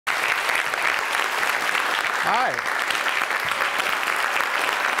Hi.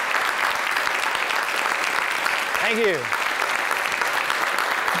 Thank you.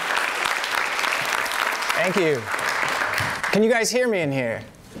 Thank you. Can you guys hear me in here?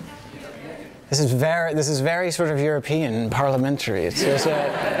 This is very sort of European, parliamentary. It's just,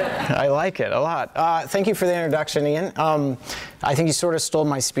 I like it a lot. Thank you for the introduction, Ian. I think you sort of stole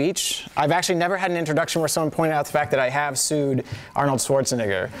my speech. I've actually never had an introduction where someone pointed out the fact that I have sued Arnold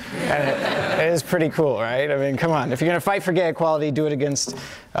Schwarzenegger. And it is pretty cool, right? I mean, come on. If you're going to fight for gay equality, do it against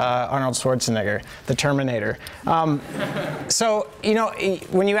Arnold Schwarzenegger, the Terminator. So, you know,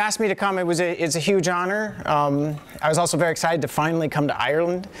 when you asked me to come, it's a huge honor. I was also very excited to finally come to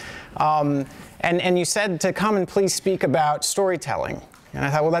Ireland. And you said to come and please speak about storytelling. And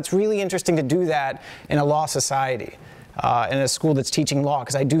I thought, well, that's really interesting to do that in a law society, in a school that's teaching law,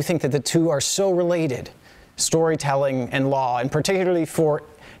 because I do think that the two are so related, storytelling and law, and particularly for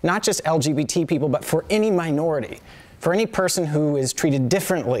not just LGBT people, but for any minority, for any person who is treated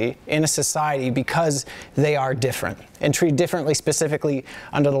differently in a society because they are different, and treated differently specifically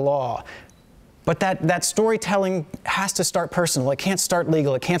under the law. But that storytelling has to start personal. It can't start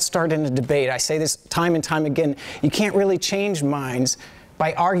legal. It can't start in a debate. I say this time and time again. You can't really change minds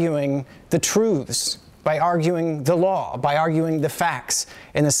by arguing the truths, by arguing the law, by arguing the facts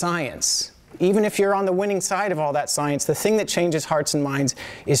and the science. Even if you're on the winning side of all that science, the thing that changes hearts and minds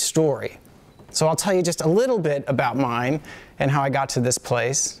is story. So I'll tell you just a little bit about mine and how I got to this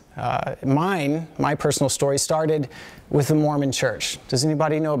place. My personal story started with the Mormon Church. Does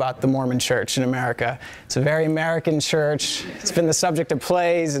anybody know about the Mormon Church in America? It's a very American church. It's been the subject of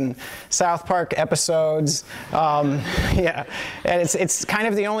plays and South Park episodes. Yeah, and it's kind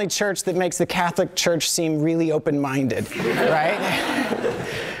of the only church that makes the Catholic Church seem really open-minded, right?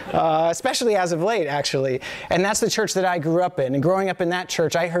 Especially as of late, actually. And that's the church that I grew up in. And growing up in that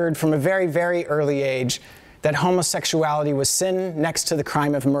church, I heard from a very, very early age that homosexuality was sin next to the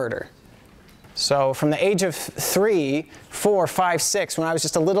crime of murder. So from the age of 3, 4, 5, 6, when I was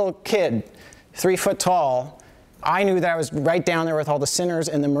just a little kid, 3 foot tall, I knew that I was right down there with all the sinners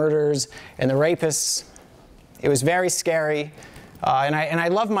and the murderers and the rapists. It was very scary. And I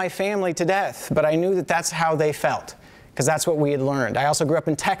love my family to death, but I knew that that's how they felt, because that's what we had learned. I also grew up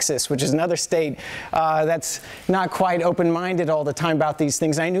in Texas, which is another state that's not quite open-minded all the time about these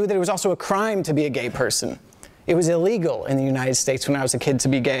things. I knew that it was also a crime to be a gay person. It was illegal in the United States when I was a kid to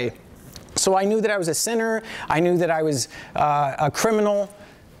be gay. So I knew that I was a sinner. I knew that I was a criminal.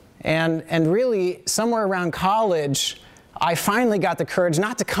 And really, somewhere around college, I finally got the courage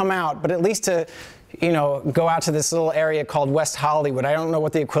not to come out, but at least to, you know, go out to this little area called West Hollywood. I don't know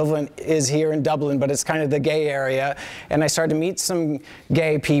what the equivalent is here in Dublin, but it's kind of the gay area. And I started to meet some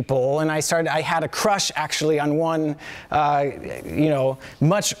gay people, and I had a crush actually on one, you know,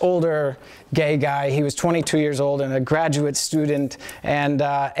 much older gay guy. He was 22 years old and a graduate student, and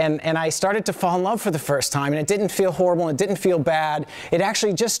I started to fall in love for the first time, and it didn't feel horrible, and it didn't feel bad. It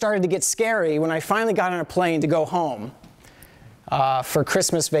actually just started to get scary when I finally got on a plane to go home for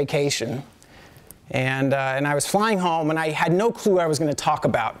Christmas vacation. And I was flying home, and I had no clue what I was going to talk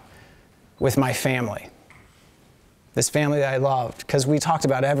about with my family. This family that I loved, because we talked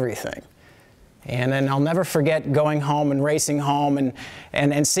about everything. And then I'll never forget going home and racing home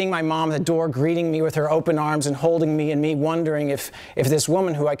and seeing my mom at the door greeting me with her open arms and holding me, and me wondering if this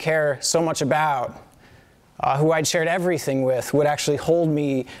woman who I care so much about, who I'd shared everything with, would actually hold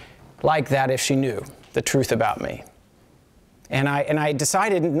me like that if she knew the truth about me. And I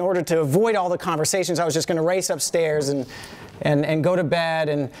decided, in order to avoid all the conversations, I was just going to race upstairs and go to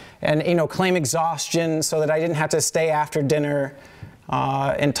bed and you know, claim exhaustion so that I didn't have to stay after dinner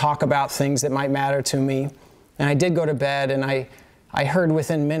and talk about things that might matter to me. And I did go to bed, and I heard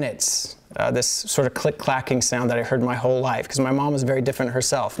within minutes this sort of click-clacking sound that I heard my whole life, because my mom was very different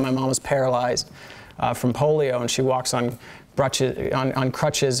herself. My mom was paralyzed from polio, and she walks on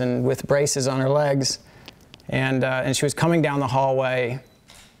crutches and with braces on her legs. And she was coming down the hallway,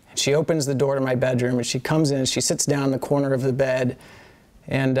 and she opens the door to my bedroom, and she comes in, and she sits down in the corner of the bed.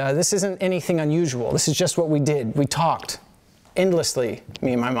 And this isn't anything unusual. This is just what we did. We talked endlessly,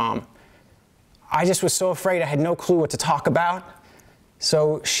 me and my mom. I just was so afraid. I had no clue what to talk about.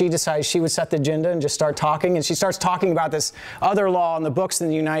 So she decided she would set the agenda and just start talking. And she starts talking about this other law in the books in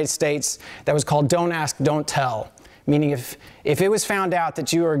the United States that was called Don't Ask, Don't Tell. Meaning if it was found out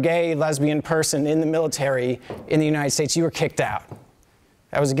that you were a gay, lesbian person in the military in the United States, you were kicked out.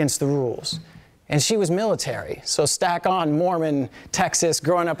 That was against the rules. And she was military. So stack on Mormon, Texas,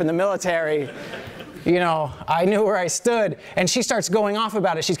 growing up in the military, you know, I knew where I stood. And she starts going off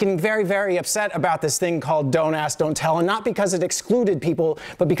about it. She's getting very, very upset about this thing called Don't Ask, Don't Tell. And not because it excluded people,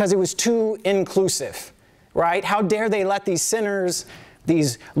 but because it was too inclusive. right? How dare they let these sinners,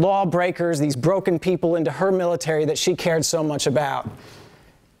 these lawbreakers, these broken people into her military that she cared so much about.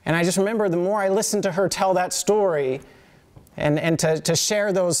 And I just remember the more I listened to her tell that story and to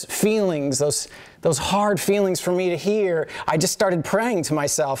share those feelings, those hard feelings for me to hear, I just started praying to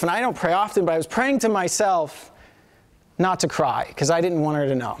myself. And I don't pray often, but I was praying to myself not to cry because I didn't want her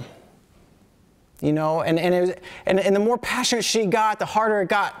to know. You know, and the more passionate she got, the harder it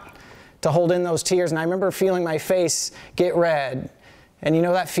got to hold in those tears. And I remember feeling my face get red. And you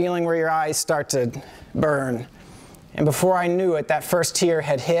know that feeling where your eyes start to burn. And before I knew it, that first tear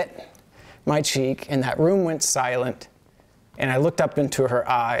had hit my cheek, and that room went silent. And I looked up into her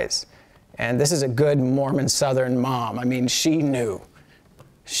eyes. And this is a good Mormon Southern mom. I mean, she knew.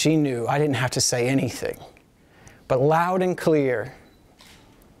 She knew. I didn't have to say anything. But loud and clear,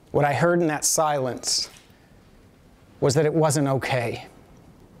 what I heard in that silence was that it wasn't okay.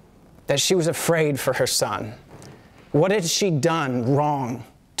 That she was afraid for her son. What had she done wrong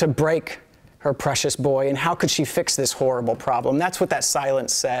to break her precious boy, and how could she fix this horrible problem? That's what that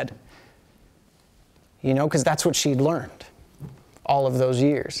silence said. You know, because that's what she'd learned all of those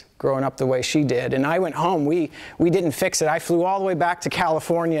years, growing up the way she did. And I went home. We didn't fix it. I flew all the way back to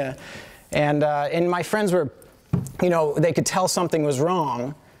California, and my friends were, you know, they could tell something was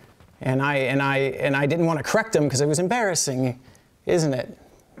wrong, and I didn't want to correct them because it was embarrassing, isn't it,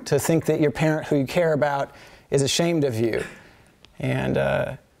 to think that your parent who you care about is ashamed of you.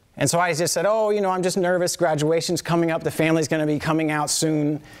 And so I just said, oh, you know, I'm just nervous. Graduation's coming up. The family's going to be coming out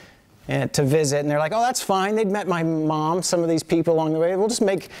soon to visit. And they're like, oh, that's fine. They'd met my mom, some of these people along the way. We'll just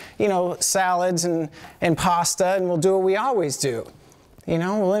make, you know, salads and pasta, and we'll do what we always do. You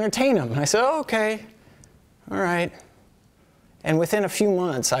know, we'll entertain them. And I said, oh, okay. All right. And within a few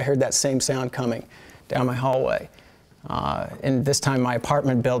months, I heard that same sound coming down my hallway. And this time my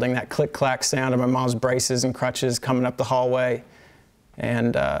apartment building, that click-clack sound of my mom's braces and crutches coming up the hallway.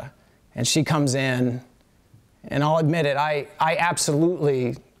 And she comes in, and I'll admit it, I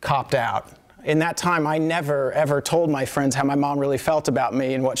absolutely copped out. In that time, I never, ever told my friends how my mom really felt about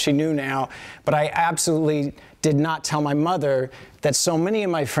me and what she knew now, but I absolutely did not tell my mother that so many of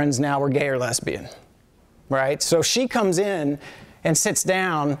my friends now were gay or lesbian, right? So she comes in and sits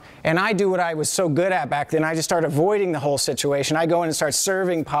down, and I do what I was so good at back then. I just start avoiding the whole situation. I go in and start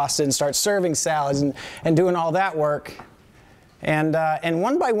serving pasta and start serving salads and doing all that work. And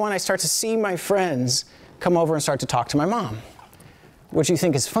one by one, I start to see my friends come over and start to talk to my mom, which you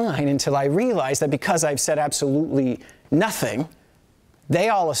think is fine until I realize that because I've said absolutely nothing, they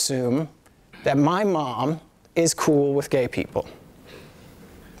all assume that my mom is cool with gay people,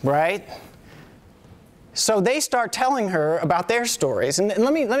 right? So they start telling her about their stories. And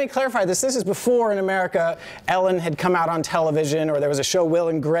let me clarify this. This is before in America Ellen had come out on television, or there was a show Will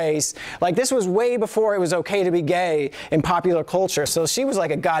and Grace. Like, this was way before it was okay to be gay in popular culture. So she was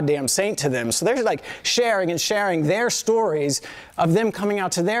like a goddamn saint to them. So they're like sharing and sharing their stories of them coming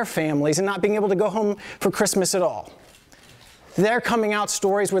out to their families and not being able to go home for Christmas at all. They're coming out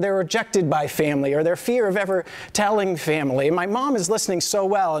stories where they're rejected by family, or their fear of ever telling family. And my mom is listening so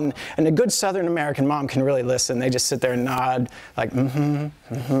well, and a good Southern American mom can really listen. They just sit there and nod, like, and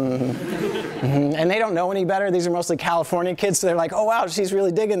they don't know any better. These are mostly California kids, so they're like, oh, wow, she's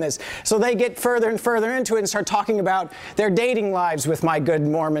really digging this. So they get further and further into it and start talking about their dating lives with my good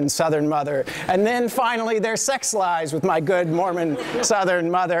Mormon Southern mother, and then finally their sex lives with my good Mormon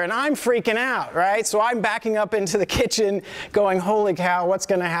Southern mother. And I'm freaking out, right? So I'm backing up into the kitchen, going, holy cow, what's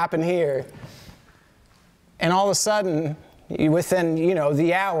going to happen here? And all of a sudden, within, you know,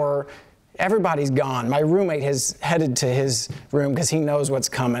 the hour, everybody's gone. My roommate has headed to his room because he knows what's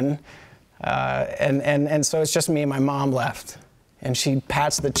coming. And so it's just me and my mom left. And she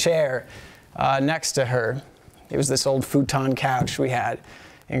pats the chair next to her. It was this old futon couch we had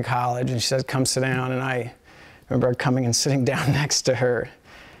in college. And she says, come sit down. And I remember coming and sitting down next to her.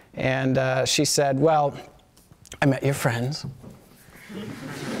 And she said, well, I met your friends.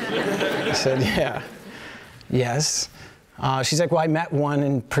 I said, yeah. Yes. She's like, well, I met one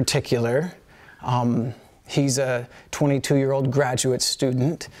in particular. He's a 22-year-old graduate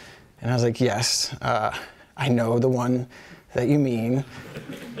student. And I was like, yes, I know the one that you mean.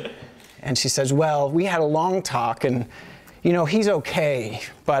 And she says, well, we had a long talk, and, you know, he's okay.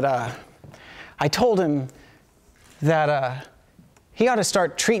 But I told him that he ought to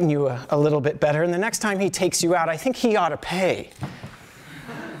start treating you a little bit better, and the next time he takes you out, I think he ought to pay.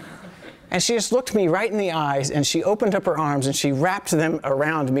 And she just looked me right in the eyes, and she opened up her arms, and she wrapped them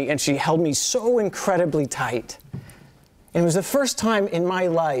around me, and she held me so incredibly tight. And it was the first time in my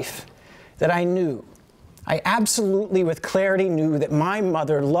life that I knew, I absolutely with clarity knew that my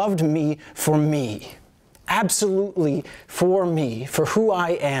mother loved me for me, absolutely for me, for who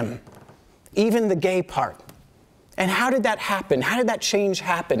I am, even the gay part. And how did that happen? How did that change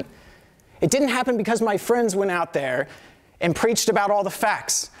happen? It didn't happen because my friends went out there and preached about all the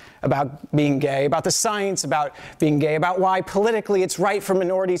facts about being gay, about the science about being gay, about why politically it's right for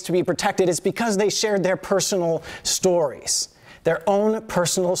minorities to be protected. It's because they shared their personal stories. Their own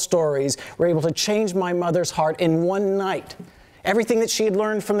personal stories were able to change my mother's heart in one night. Everything that she had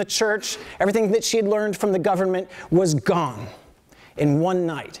learned from the church, everything that she had learned from the government was gone in one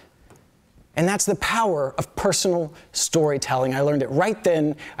night. And that's the power of personal storytelling. I learned it right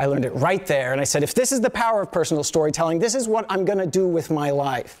then, I learned it right there, and I said, if this is the power of personal storytelling, this is what I'm gonna do with my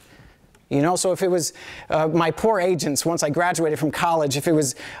life. You know, so if it was my poor agents, once I graduated from college, if it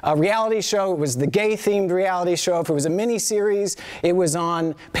was a reality show, it was the gay-themed reality show. If it was a mini-series, it was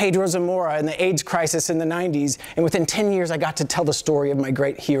on Pedro Zamora and the AIDS crisis in the 90s. And within 10 years, I got to tell the story of my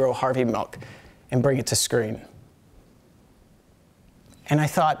great hero, Harvey Milk, and bring it to screen. And I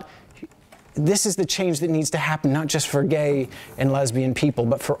thought, this is the change that needs to happen, not just for gay and lesbian people,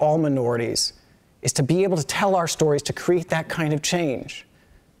 but for all minorities, is to be able to tell our stories to create that kind of change.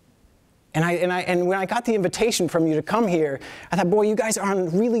 And when I got the invitation from you to come here, I thought, boy, you guys are on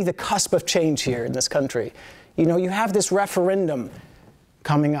really the cusp of change here in this country. You know, you have this referendum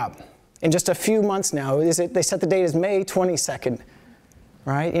coming up in just a few months now. They set the date as May 22nd,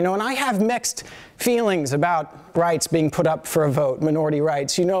 right? You know, and I have mixed feelings about rights being put up for a vote, minority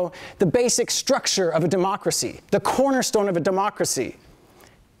rights. You know, the basic structure of a democracy, the cornerstone of a democracy,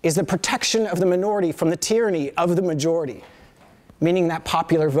 is the protection of the minority from the tyranny of the majority, meaning that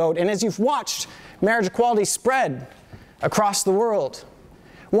popular vote. And as you've watched marriage equality spread across the world,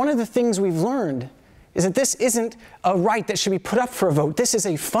 one of the things we've learned is that this isn't a right that should be put up for a vote. This is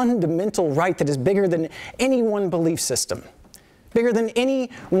a fundamental right that is bigger than any one belief system, bigger than any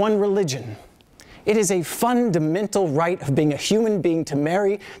one religion. It is a fundamental right of being a human being to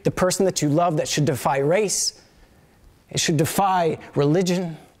marry the person that you love that should defy race. It should defy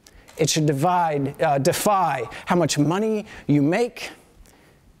religion. It should defy how much money you make,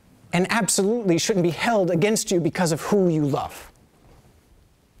 and absolutely shouldn't be held against you because of who you love.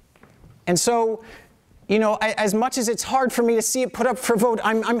 And so, you know, as much as it's hard for me to see it put up for vote,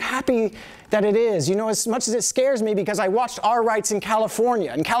 I'm happy that it is. You know, as much as it scares me because I watched our rights in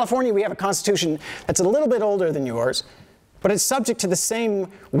California. In California, we have a constitution that's a little bit older than yours, but it's subject to the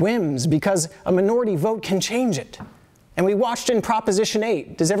same whims because a minority vote can change it. And we watched in Proposition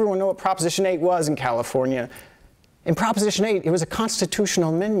 8. Does everyone know what Proposition 8 was in California? In Proposition 8, it was a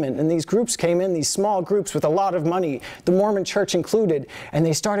constitutional amendment, and these groups came in, these small groups with a lot of money, the Mormon Church included, and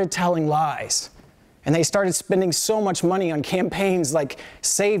they started telling lies. And they started spending so much money on campaigns like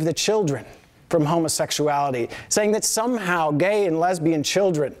Save the Children from homosexuality, saying that somehow gay and lesbian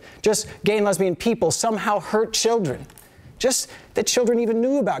children, just gay and lesbian people somehow hurt children. Just that children even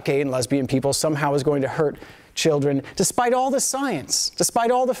knew about gay and lesbian people somehow was going to hurt children, despite all the science,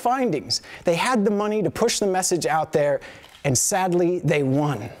 despite all the findings. They had the money to push the message out there, and sadly, they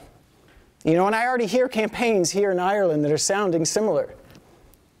won. You know, and I already hear campaigns here in Ireland that are sounding similar.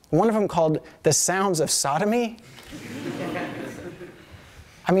 One of them called The Sounds of Sodomy.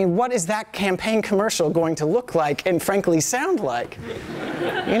 I mean, what is that campaign commercial going to look like and frankly sound like?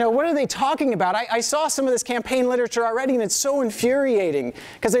 You know, what are they talking about? I saw some of this campaign literature already, and it's so infuriating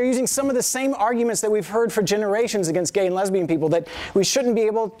because they're using some of the same arguments that we've heard for generations against gay and lesbian people, that we shouldn't be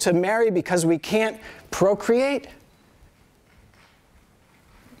able to marry because we can't procreate.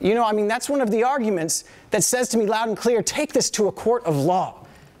 You know, I mean, that's one of the arguments that says to me loud and clear, take this to a court of law.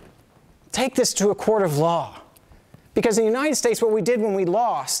 Take this to a court of law. Because in the United States, what we did when we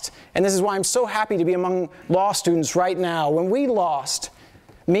lost, and this is why I'm so happy to be among law students right now, when we lost,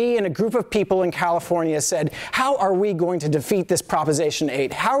 me and a group of people in California said, how are we going to defeat this Proposition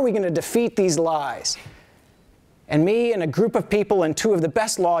 8? How are we going to defeat these lies? And me and a group of people and two of the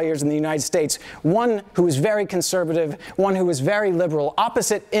best lawyers in the United States, one who was very conservative, one who was very liberal,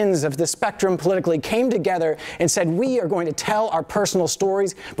 opposite ends of the spectrum politically, came together and said, we are going to tell our personal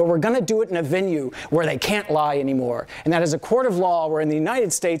stories, but we're going to do it in a venue where they can't lie anymore. And that is a court of law where in the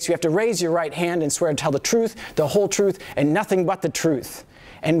United States you have to raise your right hand and swear to tell the truth, the whole truth, and nothing but the truth.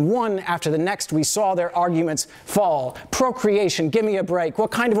 And one after the next, we saw their arguments fall. Procreation, give me a break. What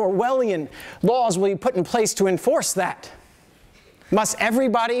kind of Orwellian laws will you put in place to enforce that? Must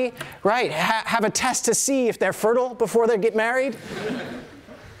everybody, right, have a test to see if they're fertile before they get married?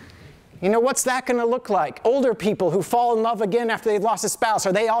 You know, what's that going to look like? Older people who fall in love again after they've lost a spouse,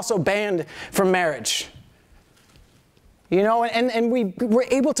 are they also banned from marriage? You know, and we were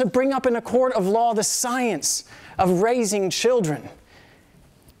able to bring up in a court of law the science of raising children.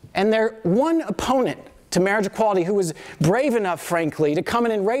 And their one opponent to marriage equality, who was brave enough, frankly, to come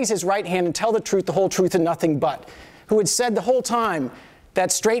in and raise his right hand and tell the truth, the whole truth, and nothing but, who had said the whole time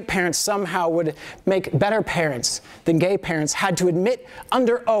that straight parents somehow would make better parents than gay parents, had to admit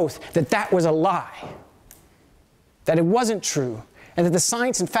under oath that that was a lie, that it wasn't true, and that the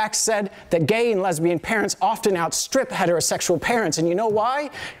science and facts said that gay and lesbian parents often outstrip heterosexual parents. And you know why?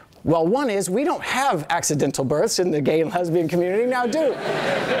 Well, one is we don't have accidental births in the gay and lesbian community, now do.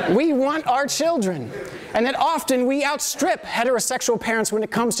 We want our children. And that often we outstrip heterosexual parents when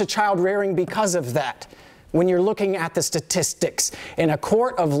it comes to child rearing because of that. When you're looking at the statistics in a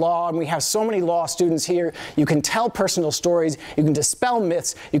court of law, and we have so many law students here, you can tell personal stories, you can dispel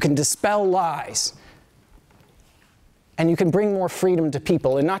myths, you can dispel lies. And you can bring more freedom to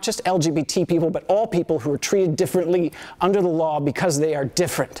people, and not just LGBT people, but all people who are treated differently under the law because they are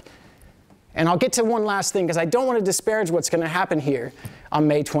different. And I'll get to one last thing, because I don't want to disparage what's going to happen here on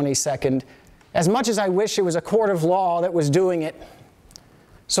May 22nd. As much as I wish it was a court of law that was doing it,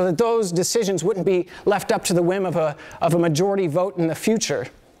 so that those decisions wouldn't be left up to the whim of a majority vote in the future,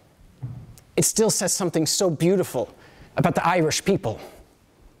 it still says something so beautiful about the Irish people.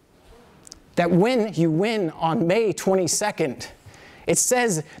 That when you win on May 22nd, it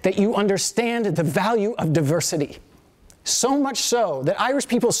says that you understand the value of diversity. So much so that Irish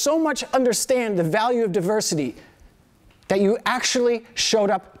people so much understand the value of diversity that you actually showed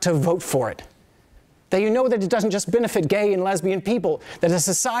up to vote for it. That you know that it doesn't just benefit gay and lesbian people, that a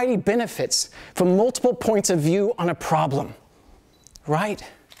society benefits from multiple points of view on a problem, right?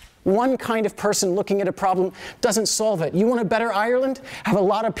 One kind of person looking at a problem doesn't solve it. You want a better Ireland? Have a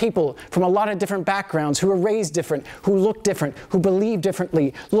lot of people from a lot of different backgrounds who are raised different, who look different, who believe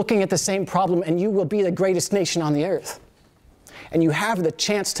differently, looking at the same problem, and you will be the greatest nation on the earth. And you have the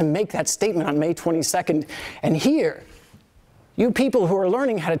chance to make that statement on May 22nd. And here, you people who are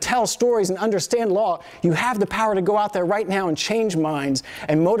learning how to tell stories and understand law, you have the power to go out there right now and change minds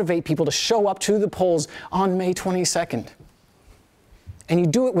and motivate people to show up to the polls on May 22nd. And you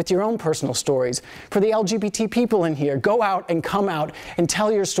do it with your own personal stories. For the LGBT people in here, go out and come out and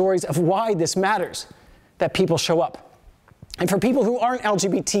tell your stories of why this matters, that people show up. And for people who aren't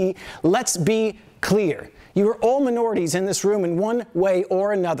LGBT, let's be clear. You are all minorities in this room in one way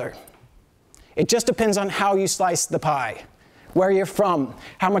or another. It just depends on how you slice the pie, where you're from,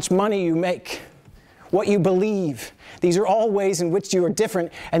 how much money you make, what you believe. These are all ways in which you are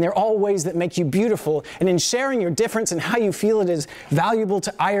different, and they're all ways that make you beautiful. And in sharing your difference and how you feel it is valuable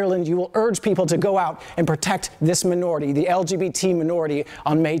to Ireland, you will urge people to go out and protect this minority, the LGBT minority,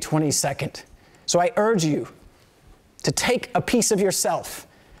 on May 22nd. So I urge you to take a piece of yourself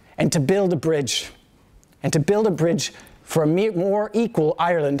and to build a bridge, for a more equal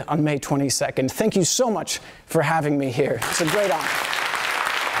Ireland on May 22nd. Thank you so much for having me here. It's a great honor.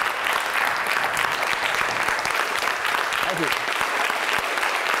 Thank you.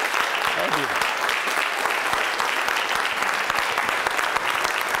 Thank you.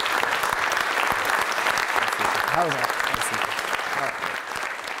 How was that?